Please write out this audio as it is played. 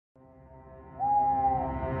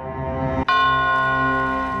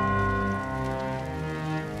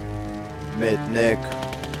MadNek.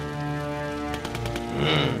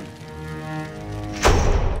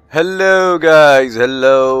 Hello guys,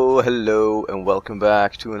 hello, and welcome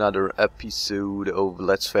back to another episode of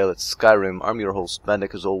Let's Fail at Skyrim. I'm your host,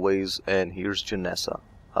 MadNek as always, and here's Janessa.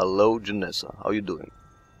 Hello Janessa, how you doing?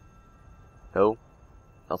 No?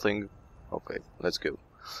 Nothing? Okay, let's go.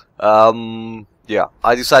 Yeah,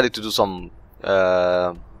 I decided to do some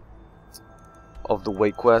of the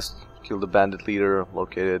way quest. Kill the bandit leader,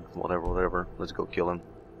 located, whatever. Let's go kill him.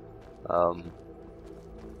 I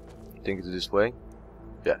think it's this way.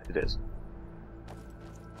 Yeah, it is.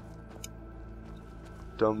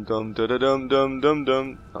 Dum dum da da dum dum dum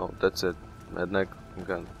dum. Oh, that's it. MadNek, you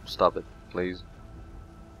can stop it, please.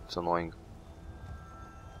 It's annoying.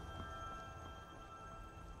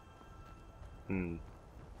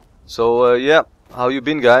 So yeah, how you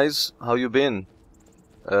been, guys? How you been?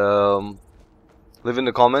 Leave in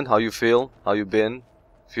the comment how you feel, how you been,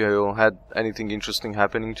 if you had anything interesting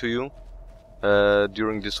happening to you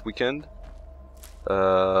during this weekend.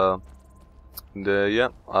 Yeah,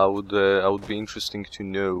 I would be interesting to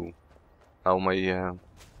know how my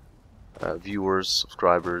viewers,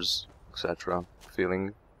 subscribers, etc.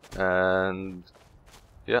 feeling, and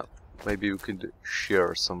yeah, maybe we could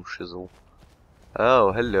share some shizzle.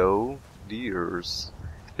 Oh, hello, dears.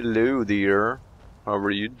 Hello, dear. How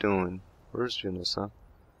are you doing? Where's Janessa?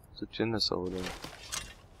 Is it Janessa over there?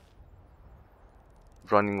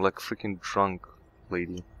 Running like freaking drunk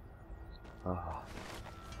lady.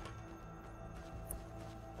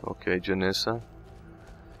 Okay, Janessa.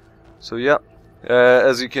 So yeah,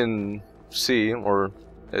 as you can see, or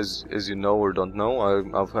as you know or don't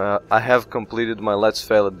know, I have completed my Let's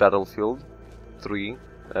Fail at Battlefield 3.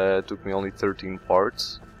 It took me only 13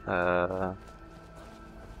 parts.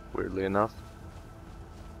 Weirdly enough.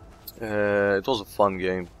 It was a fun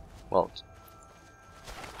game. Well,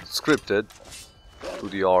 it's scripted to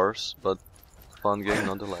the R's, but fun game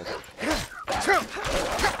nonetheless.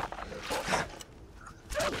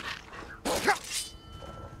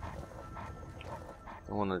 I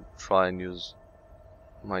want to try and use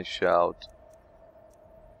my shout.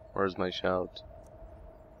 Where's my shout?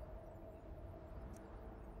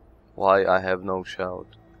 Why I have no shout?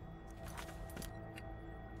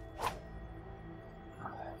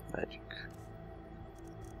 Magic.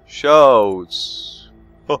 Shouts.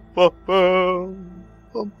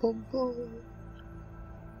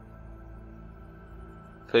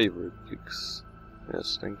 Favorite picks.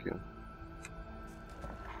 Yes, thank you.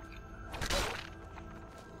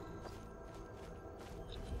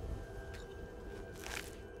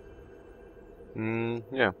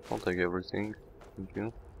 Yeah, I'll take everything. Thank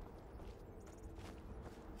you.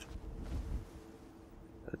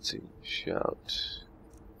 Let's see. Shout.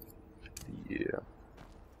 Yeah.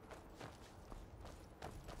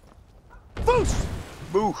 Boosh!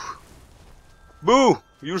 Boo! Boo!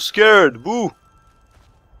 You're scared! Boo!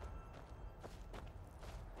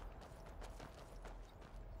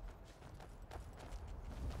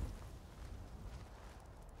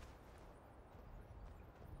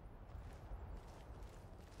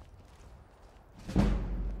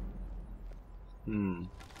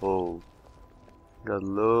 Oh. Got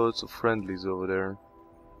loads of friendlies over there.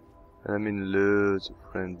 I mean loads of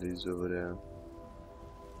friendlies over there.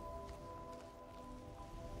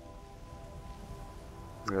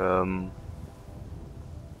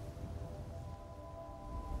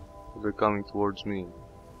 They're coming towards me.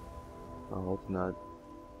 I hope not.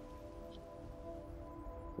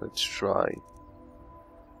 Let's try.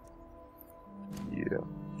 Yeah.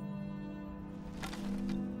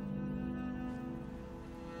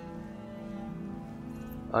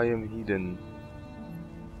 I am hidden.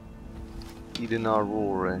 Hidden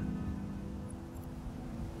Aurora.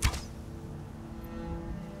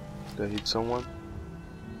 Did I hit someone?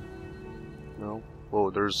 No? Oh,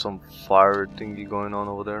 there's some fire thingy going on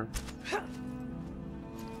over there.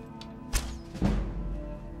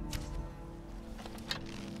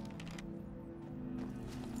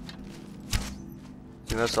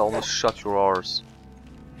 Yes, I almost shut your arse.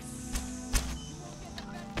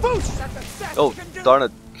 Oh, darn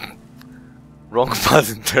it. Wrong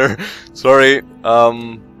button there. Sorry.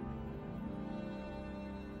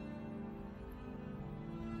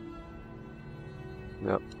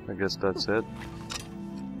 Yep, I guess that's it.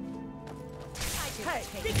 Hey,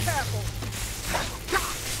 be careful.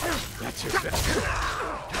 That's your best.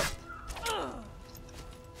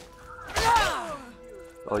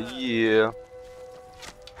 Oh yeah.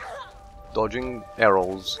 Dodging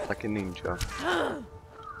arrows like a ninja.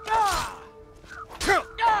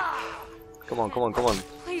 Come on.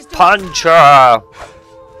 Punch her!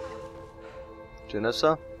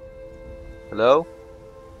 Janessa? Hello?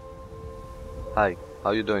 Hi,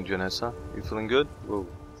 how you doing, Janessa? You feeling good? Whoa,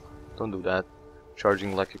 don't do that.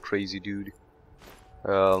 Charging like a crazy dude.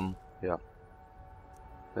 Yeah.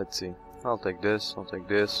 Let's see. I'll take this, I'll take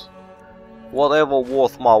this. Whatever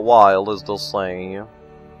worth my while, is the saying.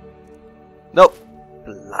 Nope!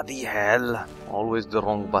 Bloody hell! Always the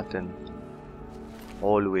wrong button.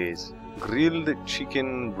 Always. Grilled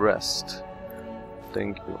chicken breast.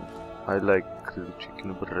 Thank you. I like grilled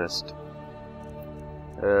chicken breast.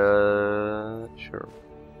 Sure.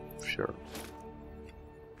 Sure.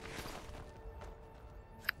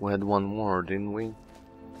 We had one more, didn't we? We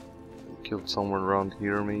killed someone around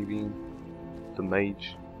here, maybe? The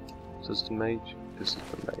mage. Is this the mage? This is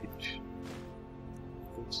the mage.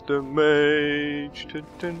 It's the mage. Dun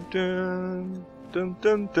dun dun. Dum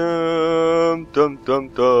dum dum. Dum dum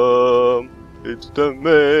dum. It's the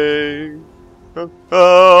mage. Oh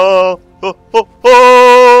oh oh oh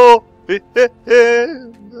oh.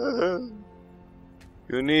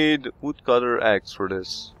 You need woodcutter axe for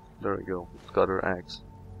this. There we go. Woodcutter axe.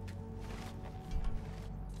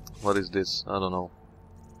 What is this? I don't know.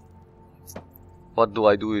 What do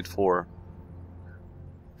I do it for?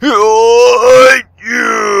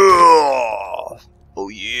 Oh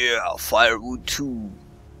yeah, firewood 2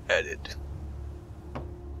 added.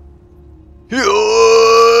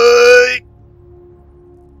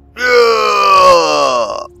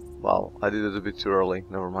 Wow, I did it a bit too early.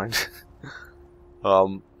 Never mind.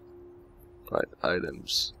 Right,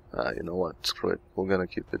 items. You know what? Screw it. We're gonna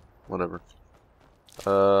keep it. Whatever.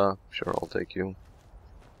 Sure, I'll take you.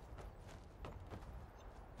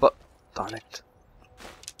 But darn it.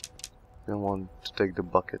 I don't want to take the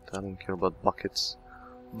bucket. I don't care about buckets.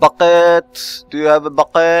 Bucket! Do you have a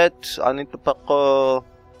bucket? I need to pack.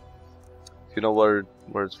 You know where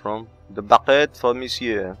it's from? The bucket for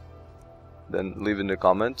monsieur. Then leave in the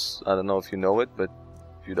comments. I don't know if you know it, but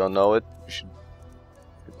if you don't know it, you should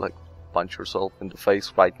like punch yourself in the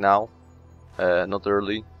face right now. Not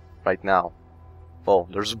early, right now. Oh,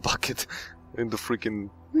 there's a bucket in the freaking.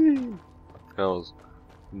 That was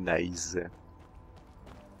nice.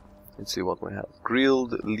 Let's see what we have.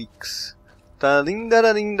 Grilled leeks. I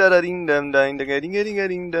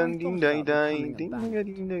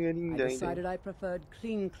decided I preferred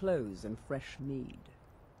clean clothes and fresh mead.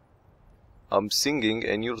 I'm singing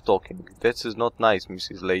and you're talking. That is not nice,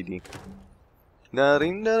 Mrs. Lady.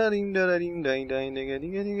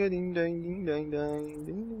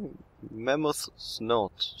 Mammoth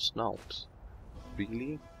snout.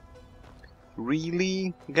 Really?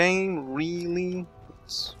 Really? Game? Really?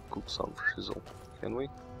 Let's cook some shizzle. Can we?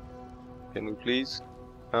 Can we please?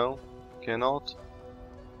 No? Cannot?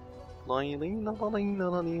 No.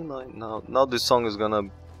 Now this song is gonna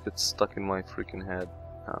get stuck in my freaking head.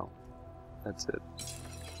 Now. That's it.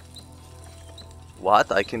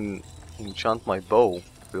 What? I can enchant my bow.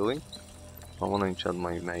 Really? I wanna enchant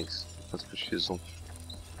my mace. That's for shizzle.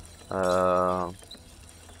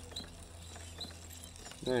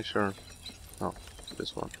 Yeah, sure. No,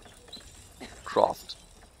 this one. Craft.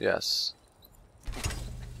 Yes.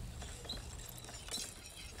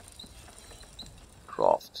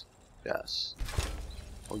 Craft. Yes.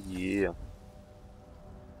 Oh yeah.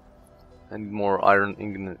 I need more iron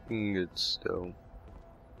ingots though.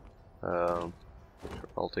 Sure,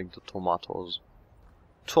 I'll take the tomatoes.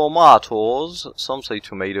 Tomatoes! Some say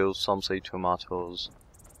tomatoes, some say tomatoes.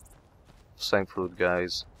 Same fruit,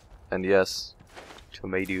 guys. And yes,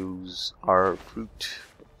 tomatoes are fruit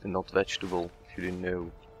and not vegetable, if you didn't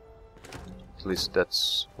know. At least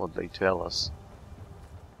that's what they tell us.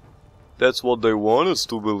 That's what they want us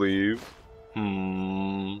to believe.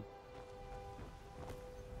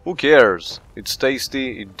 Who cares? It's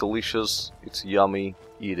tasty, it's delicious, it's yummy,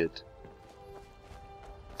 eat it.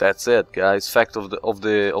 That's it, guys. Fact of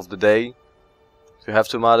the day. If you have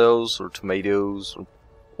tomatoes or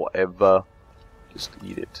whatever, just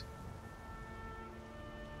eat it.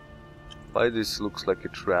 Why this looks like a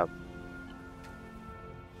trap?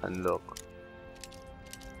 And look.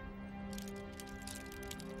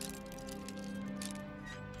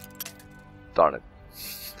 Darn it.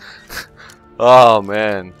 Oh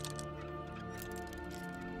man.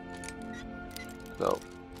 No.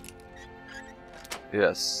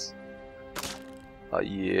 Yes.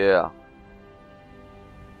 Yeah.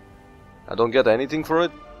 I don't get anything for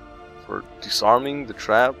it? For disarming the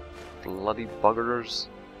trap? Bloody buggers.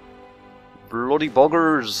 Bloody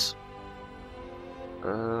buggers!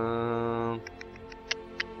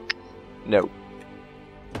 No.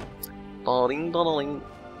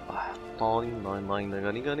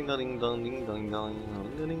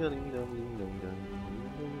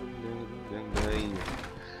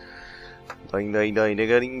 Ding ding ding ding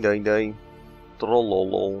ding ding ding.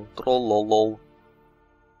 Trollolo, trollolo.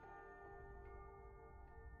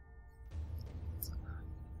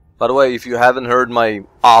 By the way, if you haven't heard my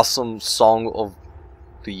awesome song of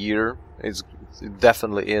the year, it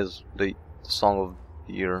definitely is the song of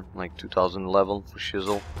the year, like 2011 for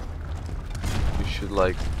Shizzle. You should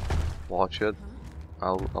like watch it.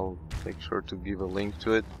 I'll make sure to give a link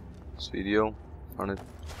to it. This video on it.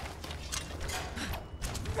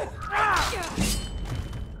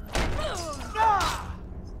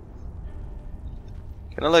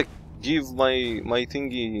 Can I like give my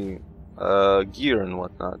thingy gear and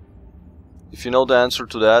whatnot? If you know the answer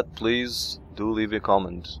to that, please do leave a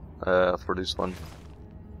comment for this one.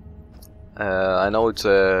 I know it's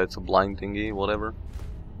a blind thingy, whatever,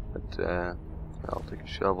 but I'll take a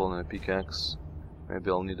shovel and a pickaxe. Maybe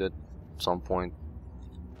I'll need it at some point.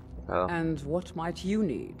 And what might you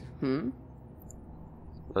need,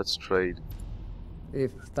 Let's trade.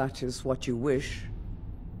 If that is what you wish.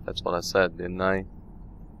 That's what I said, didn't I?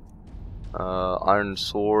 Iron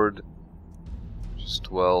sword, just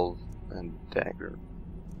 12, and dagger.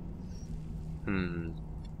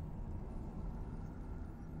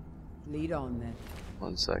 Lead on then.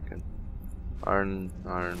 1 second. Iron.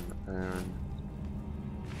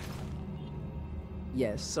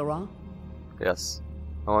 Yes, Sarah? Yes.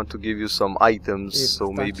 I want to give you some items, If so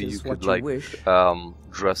that maybe is you what could you like wish.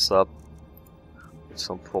 dress up with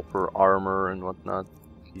some proper armor and whatnot.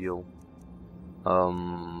 Heal.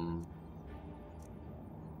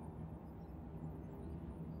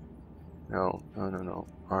 No.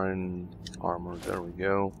 Iron armor, there we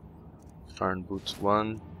go. Iron boots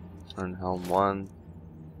 1, iron helm 1,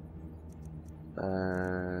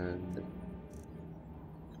 and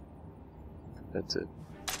that's it.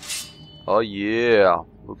 Oh yeah,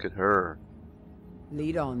 look at her.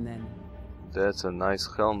 Lead on then. That's a nice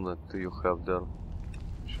helmet that you have there.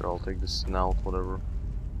 Sure, I'll take this snout, whatever.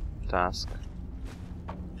 Task.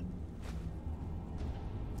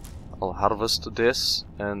 I'll harvest this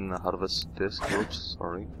and harvest this. Oops,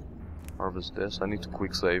 sorry. Harvest this. I need to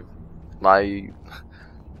quick save. My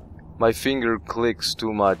finger clicks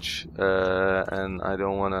too much, and I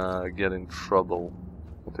don't wanna get in trouble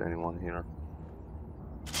with anyone here.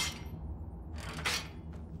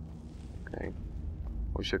 Okay.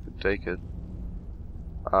 Wish I could take it.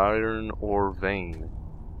 Iron ore vein.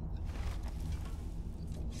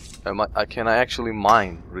 Can I actually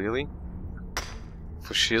mine? Really?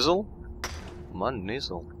 For shizzle?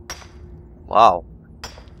 Nizzle. Wow.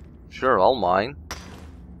 Sure, I'll mine.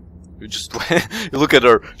 You just you look at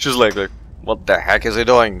her. She's like, what the heck is he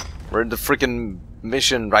doing? We're in the freaking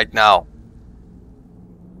mission right now.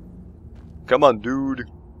 Come on, dude.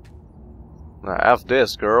 Now, F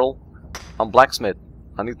this, girl. I'm blacksmith.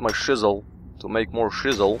 I need my shizzle to make more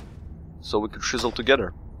shizzle, so we could shizzle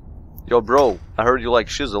together. Yo, bro, I heard you like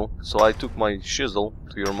shizzle, so I took my shizzle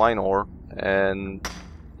to your mine ore and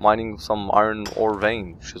mining some iron ore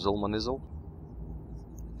vein. Shizzle manizzle.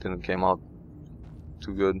 Didn't came out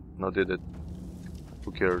too good. No, did it?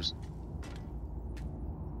 Who cares?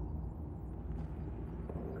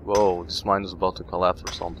 Whoa, this mine is about to collapse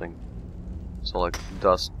or something. So like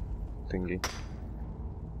dust thingy.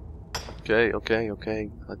 Okay.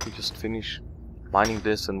 Let me just finish mining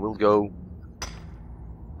this and we'll go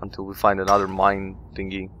until we find another mine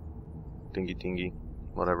thingy.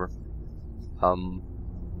 Whatever.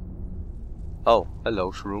 Oh,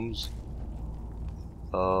 hello, shrooms.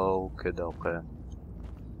 Okay.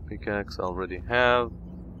 Pickaxe I already have.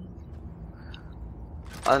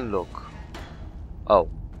 Unlock. Oh.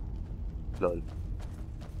 Lol.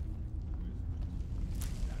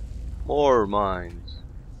 More mines.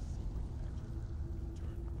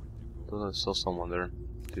 Thought I saw someone there.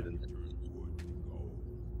 Didn't.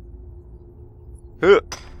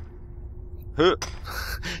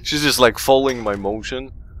 She's just like following my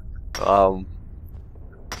motion.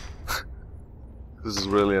 This is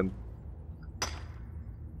brilliant.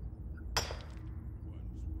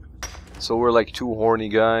 So we're like two horny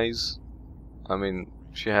guys. I mean,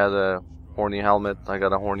 she had a horny helmet, I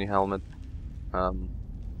got a horny helmet.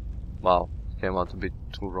 Wow, came out a bit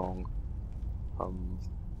too wrong.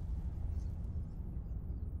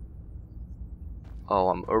 Oh,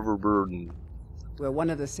 I'm overburdened. We're one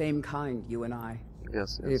of the same kind, you and I.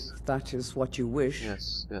 Yes. If that is what you wish.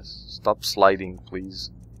 Yes. Stop sliding,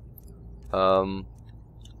 please.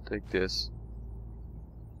 Take this.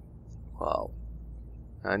 Wow.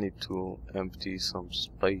 I need to empty some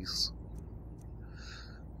space.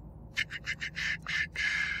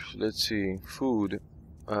 Let's see. Food.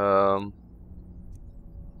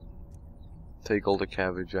 Take all the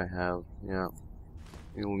cabbage I have. Yeah.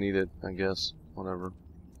 you'll need it, I guess. Whatever.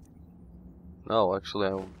 No, actually,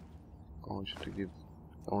 I want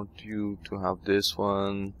you to have this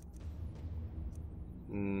one.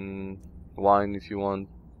 Wine if you want.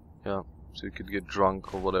 Yeah, so you could get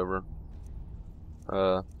drunk or whatever.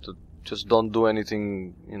 Just don't do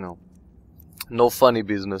anything, you know. No funny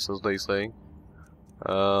business, as they say.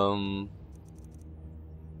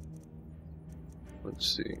 Let's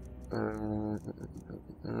see.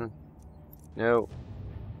 No.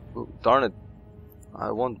 Oh, darn it.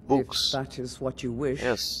 I want books. If that is what you wish.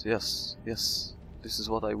 Yes, yes, yes. This is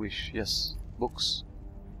what I wish. Yes, books.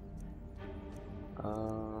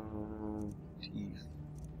 Teeth.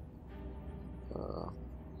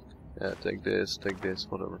 Yeah, take this,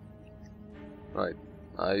 whatever. Right.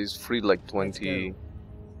 He's freed like 20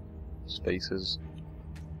 spaces.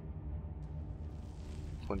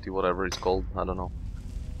 20 whatever it's called, I don't know.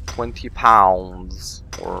 20 pounds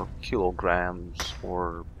or kilograms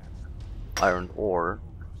or iron ore,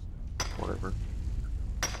 whatever.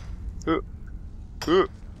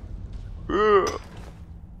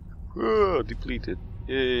 Depleted.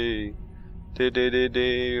 Yay.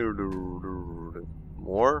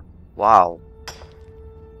 More? Wow.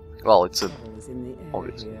 Well, it's a...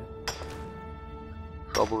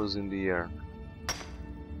 Trouble is in the air.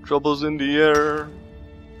 Trouble's in the air.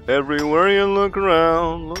 Everywhere you look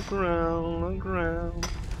around, look around, look around.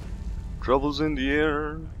 Trouble's in the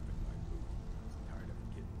air.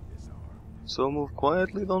 So move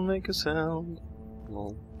quietly, don't make a sound.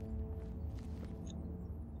 Lol.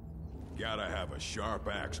 Gotta have a sharp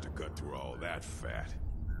axe to cut through all that fat.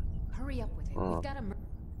 Hurry up with it. We've got a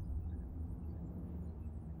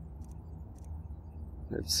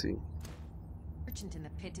Let's see. merchant in the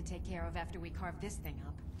pit to take care of after we carve this thing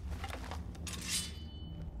up.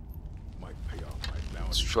 Might pay off right now.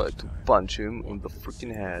 Let's try to punch him in the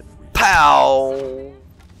freaking head. Pow!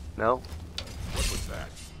 No? What was that?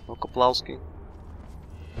 No Kaplowski?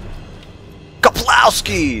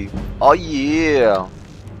 Kaplowski! Oh yeah!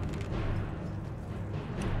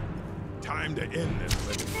 Time to end this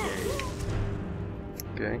living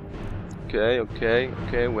game.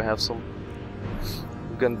 Okay, we have some...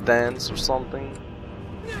 We're gonna dance or something.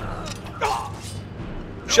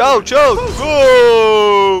 Shout!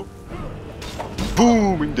 Go!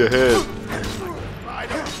 Boom in the head!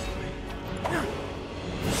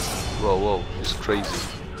 Whoa, he's crazy.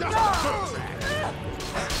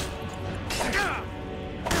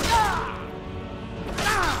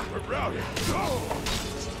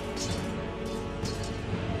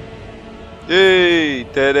 Hey!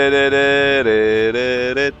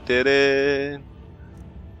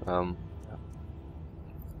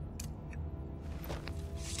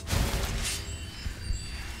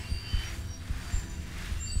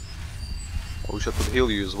 I wish I could heal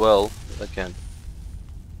you as well, but I can't.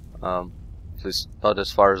 At least not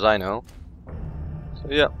as far as I know. So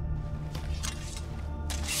yeah.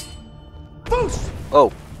 Boost!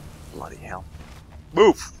 Oh, bloody hell!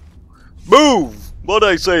 Move! Move! What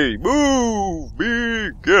I say? Move!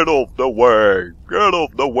 Big! Get off the way! Get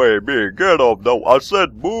off the way, Big! Get off the... I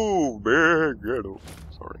said move, Big! Get off.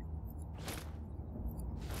 Sorry.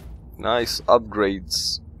 Nice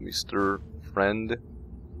upgrades, Mr. Friend.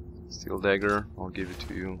 Steel dagger, I'll give it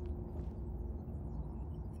to you.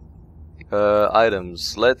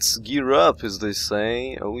 Items. Let's gear up, as they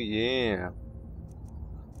say. Oh yeah.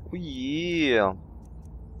 Oh yeah.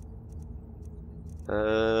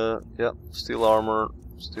 Yeah, steel armor,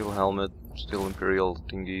 steel helmet, steel imperial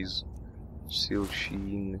thingies, steel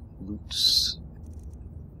sheen boots.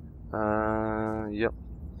 Yep.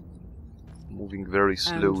 Moving very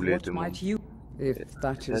slowly at the moment. If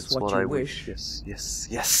that is That's what I you wish. Yes.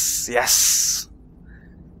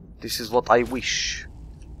 This is what I wish.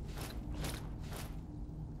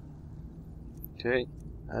 Okay,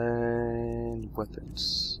 and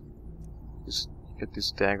weapons. Just get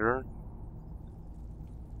this dagger.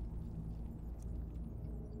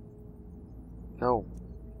 No,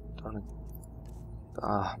 darn it.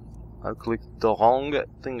 I clicked the wrong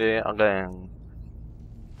thingy again.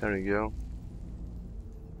 There you go.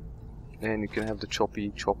 And you can have the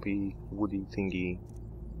choppy, woody thingy.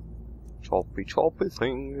 Choppy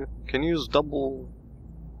thing. Can you use double...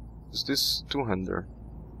 Is this two-hander?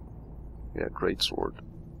 Yeah, great sword.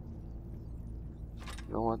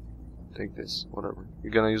 You know what? Take this, whatever.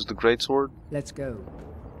 You're gonna use the great sword? Let's go.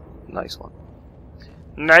 Nice one.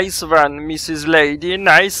 Nice one, Mrs. Lady,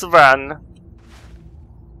 nice one!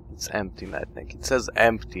 It's empty, MadNek. It says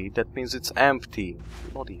empty, that means it's empty.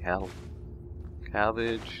 Bloody hell.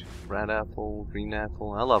 Cabbage, red apple, green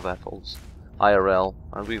apple. I love apples. IRL.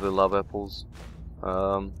 I really love apples.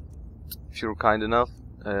 if you're kind enough,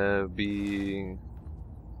 be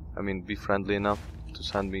friendly enough to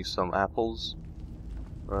send me some apples,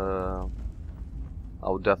 I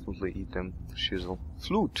would definitely eat them. Shizzle.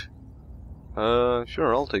 Flute.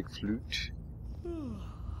 Sure, I'll take flute.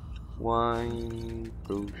 Wine,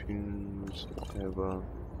 potions, whatever.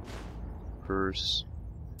 Purse,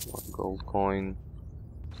 1 gold coin.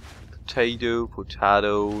 Potato,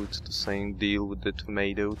 it's the same deal with the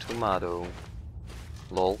tomato.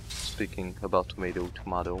 Lol, speaking about tomato.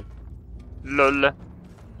 LOL.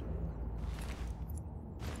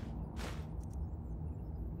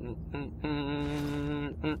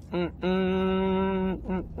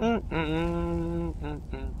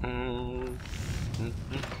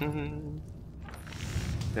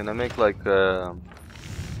 Can I make like those,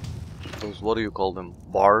 what do you call them?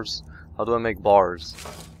 Bars? How do I make bars?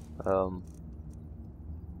 Bars,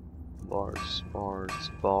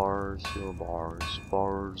 your bars,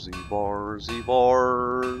 barsy.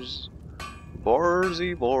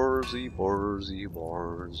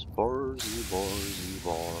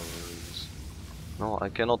 No, I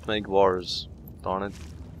cannot make bars. Darn it.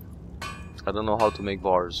 I don't know how to make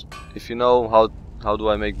bars. If you know how do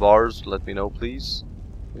I make bars, let me know please.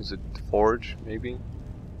 Is it forge, maybe?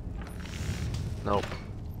 Nope.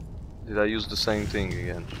 Did I use the same thing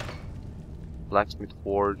again? Blacksmith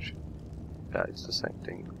forge. Yeah, it's the same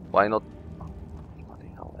thing. Why not? Bloody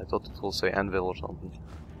hell, I thought it will say anvil or something.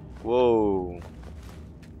 Whoa.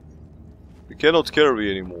 We cannot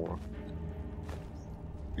carry anymore.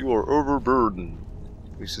 You are overburdened.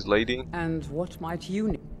 Mrs. Lady. And what might you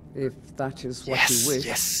need, if that is what you wish?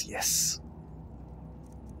 Yes.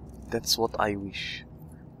 That's what I wish.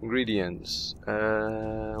 Ingredients.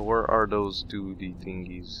 Where are those duty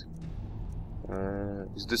thingies?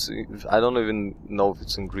 Is this? I don't even know if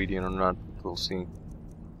it's ingredient or not. We'll see.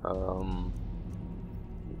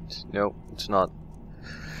 No, it's not.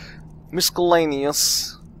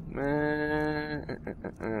 Miscellaneous.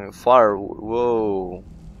 Fire. Whoa.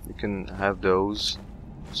 You can have those.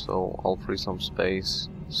 So I'll free some space.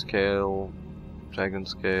 Scale. Dragon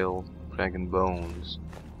scale. Dragon bones.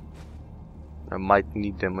 I might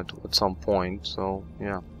need them at some point. So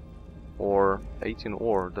yeah. Or 18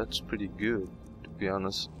 ore. That's pretty good, to be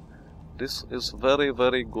honest. This is very,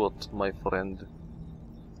 very good, my friend.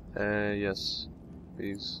 Yes,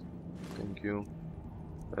 please. Thank you.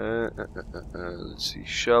 Let's see.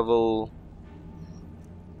 Shovel.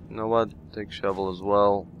 You know what? Take shovel as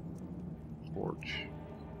well. Torch.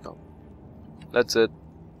 No. That's it.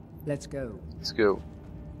 Let's go. Let's go.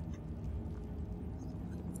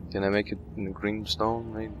 Can I make it in the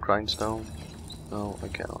greenstone? Maybe grindstone? No, I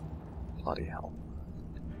cannot. Bloody hell.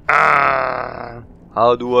 Ah!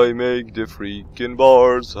 How do I make the freaking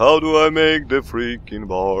bars? How do I make the freaking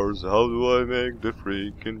bars? How do I make the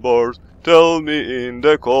freaking bars? Tell me in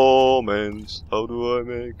the comments. How do I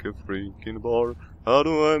make a freaking bar? How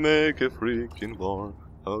do I make a freaking bar?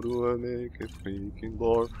 How do I make a freaking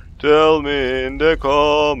bar? Tell me in the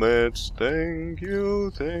comments. Thank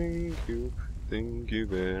you, thank you, thank you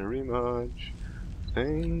very much.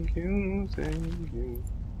 Thank you, thank you.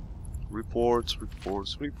 Reports.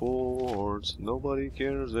 Nobody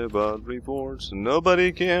cares about reports.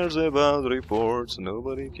 Nobody cares about reports.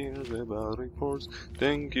 Nobody cares about reports.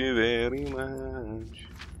 Thank you very much.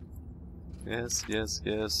 Yes.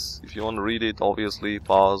 If you want to read it, obviously,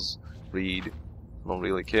 pause, read. I don't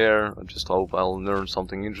really care. I just hope I'll learn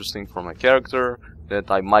something interesting from my character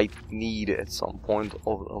that I might need at some point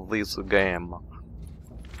of this game.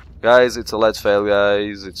 Guys, it's a let's fail,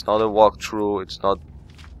 guys. It's not a walkthrough. It's not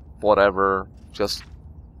whatever, just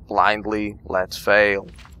blindly let's fail.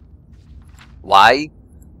 Why?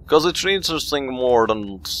 Because it's interesting more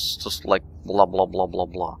than just like blah blah blah blah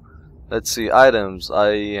blah. Let's see, items.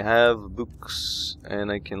 I have books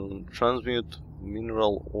and I can transmute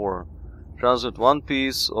mineral ore. Transmute 1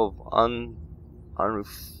 piece of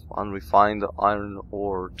unrefined iron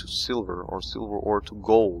ore to silver, or silver ore to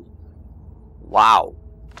gold. Wow.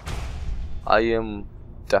 I am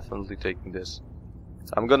definitely taking this.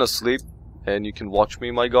 I'm gonna sleep, and you can watch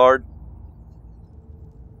me, my guard.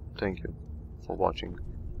 Thank you for watching.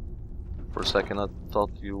 For a second I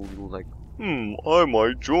thought you were like, I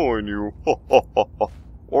might join you.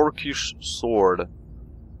 Orcish sword.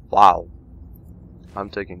 Wow. I'm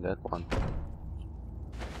taking that one.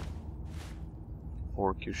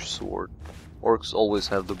 Orcish sword. Orcs always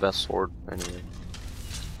have the best sword, anyway.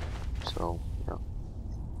 So, yeah.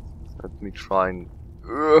 Let me try and...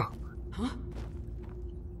 Huh?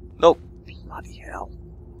 Nope. Bloody hell.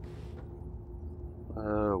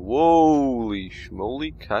 Holy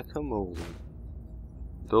schmoly cacamole.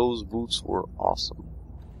 Those boots were awesome.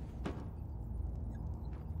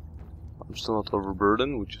 I'm still not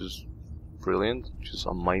overburdened, which is brilliant, which is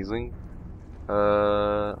amazing.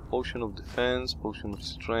 Potion of defense, potion of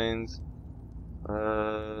strength,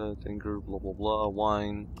 tinker, blah blah blah,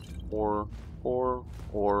 wine, ore,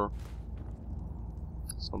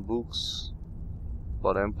 some books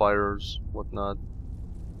about empires, whatnot.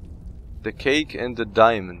 The cake and the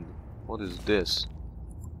diamond. What is this?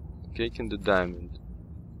 The cake and the diamond.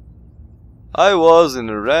 I was in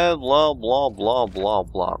the red, blah blah blah blah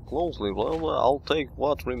blah. Closely, blah blah. I'll take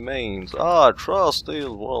what remains. Ah, trusty,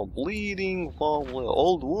 well, bleeding, blah blah.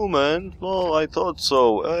 Old woman. Oh, I thought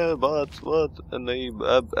so. But what? And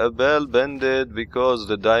a bell bended because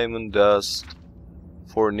the diamond dust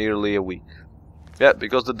for nearly a week. Yeah,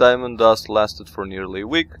 because the diamond dust lasted for nearly a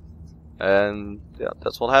week, and yeah,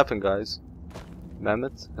 that's what happened, guys.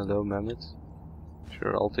 Mammoth, hello, Mammoth.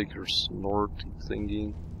 Sure, I'll take your snort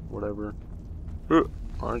thingy, whatever.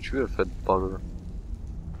 Aren't you a fed bugger?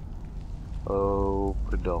 Oh,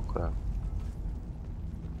 Kadoka.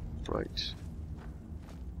 Right.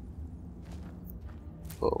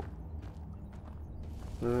 Oh.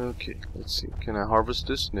 Okay, let's see. Can I harvest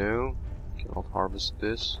this? No. Cannot harvest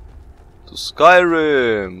this. To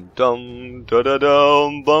Skyrim! Dum da da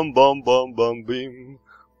dum bum bum bum bum bim.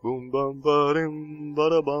 Boom bum ba dim ba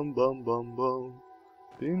da bum bum bum bum.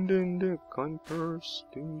 Ding ding ding, coin purse.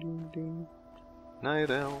 Ding ding ding.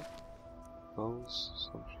 Night owl. Oh,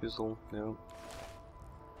 some chisel. No.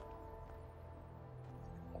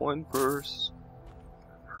 Coin purse.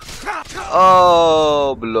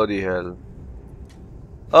 Oh, bloody hell.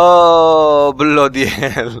 Oh, bloody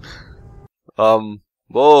hell.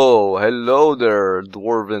 Whoa, hello there,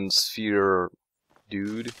 dwarven sphere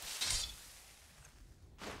dude.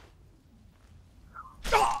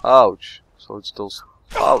 Ouch. So it's those.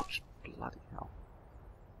 Ouch. Bloody hell.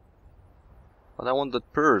 But I want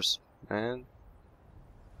that purse, man.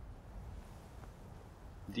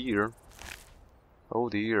 Dear. Oh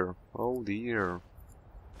dear. Oh dear.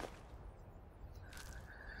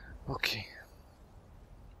 Okay.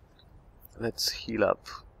 Let's heal up.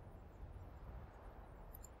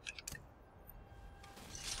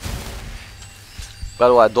 By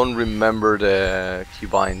the way, I don't remember the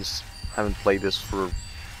keybinds. I haven't played this for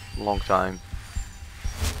a long time.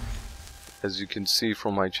 As you can see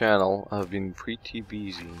from my channel, I've been pretty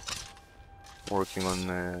busy working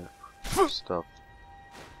on stuff.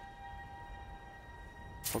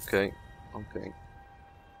 Okay, okay.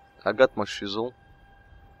 I got my chisel.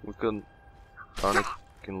 We can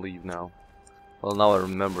leave now. Well, now I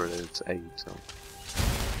remember that it's 8, so.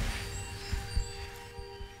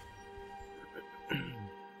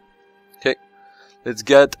 Okay, let's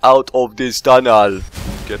get out of this tunnel.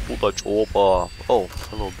 Get to the chopper. Oh,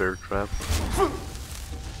 hello, bear trap.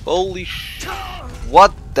 Holy sh!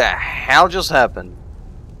 What the hell just happened?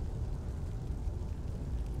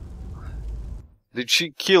 Did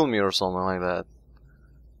she kill me or something like that?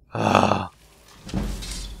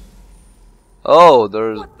 Oh,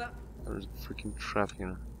 there's a freaking trap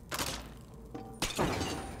here.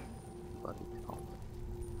 Bloody hell.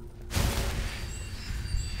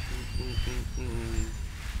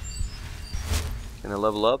 Can I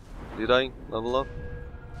level up? Did I level up?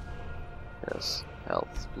 Yes.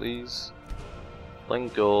 Health, please.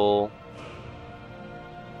 Thank you.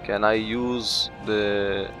 Can I use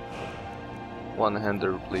the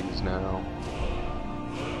one-hander, please, now?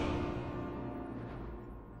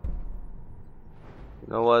 You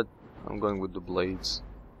know what? I'm going with the blades.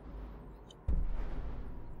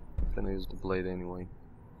 I'm gonna use the blade anyway.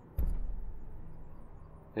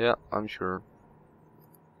 Yeah, I'm sure.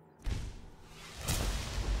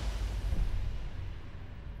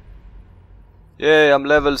 Yeah, I'm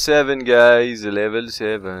level 7, guys. Level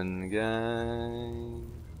 7, guys.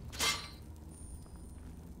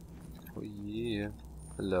 Oh yeah.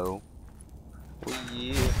 Hello. Oh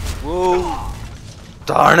yeah. Whoa!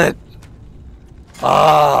 Darn it!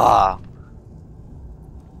 Ah!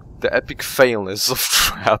 The epic failness of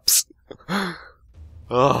traps.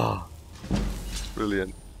 Ah.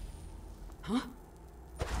 Brilliant. Huh?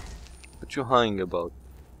 What you hiding about?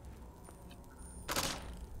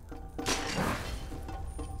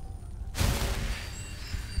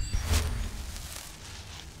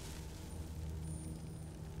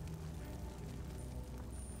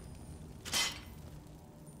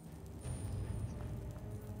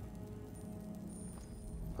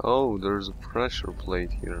 Oh, there's a pressure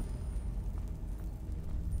plate here.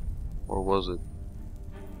 Or was it?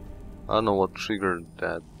 I don't know what triggered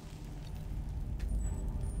that.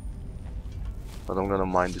 But I'm gonna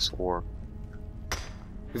mine this ore.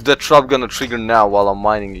 If that trap gonna trigger now while I'm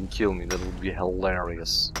mining and kill me, that would be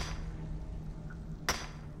hilarious.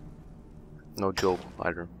 No joke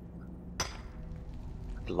either.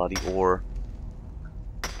 Bloody ore.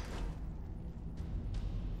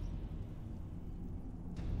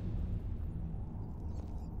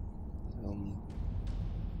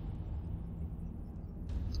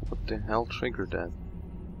 What the hell triggered that?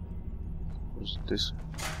 Was this?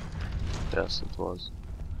 Yes, it was.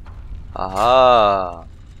 Aha!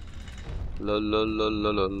 Lol lol lol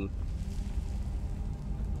lol lol.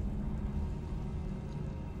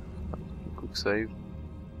 Quick save.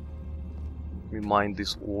 Let me mine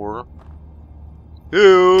this ore.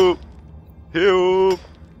 Help! Help!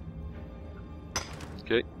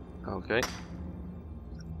 Okay, okay.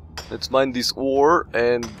 Let's mine this ore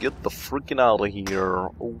and get the freaking out of here.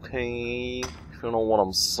 Okay, if you know what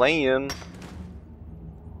I'm saying.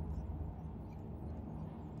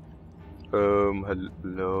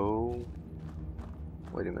 Hello?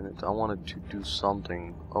 Wait a minute, I wanted to do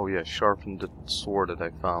something. Oh yeah, sharpen the sword that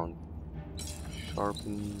I found.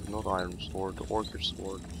 Sharpen, not iron sword, the orchid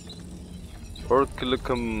sword.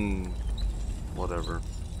 Orkilicum, whatever.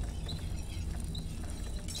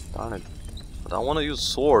 Darn it. But I want to use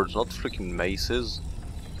swords, not freaking maces.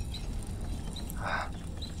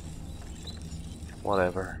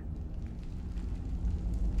 Whatever.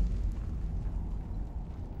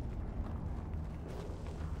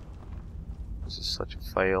 This is such a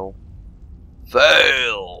fail.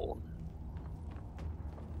 Fail!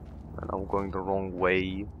 And I'm going the wrong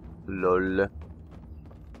way. Lol.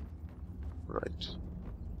 Right.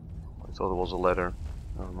 I thought it was a letter.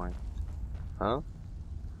 Never mind. Huh?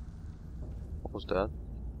 What was that?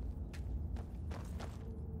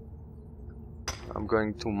 I'm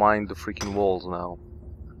going to mine the freaking walls now.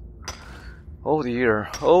 Oh dear.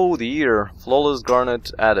 Oh dear. Flawless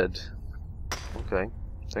garnet added. Okay.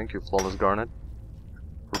 Thank you, Flawless garnet,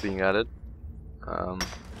 for being added.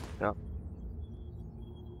 Yeah.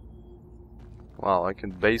 Wow, I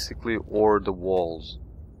can basically ore the walls.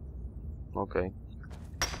 Okay.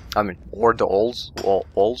 I mean, ore the walls?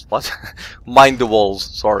 Walls? What? Mine the walls,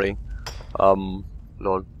 sorry.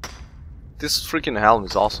 Lol. This freaking helm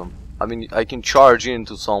is awesome. I mean, I can charge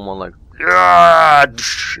into someone like, yeah,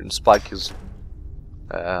 and spike his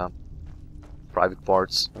private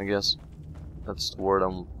parts, I guess. That's the word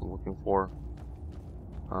I'm looking for.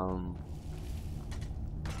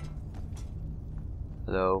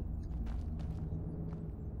 Hello.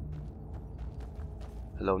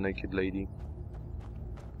 Hello, naked lady.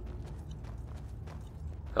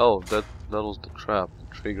 Oh, that was the trap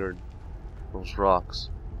that triggered those rocks.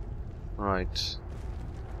 Right.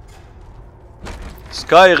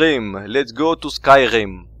 Skyrim! Let's go to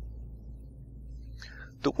Skyrim!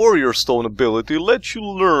 The Warrior Stone ability lets you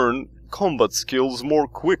learn combat skills more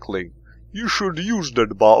quickly. You should use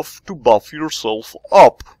that buff to buff yourself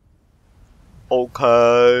up.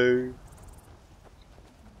 Okay.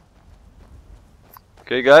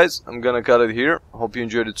 Okay guys, I'm gonna cut it here. Hope you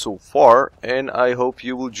enjoyed it so far, and I hope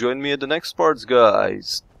you will join me at the next parts,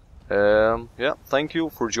 guys. Yeah, thank you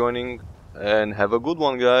for joining, and have a good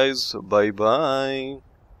one, guys. Bye bye.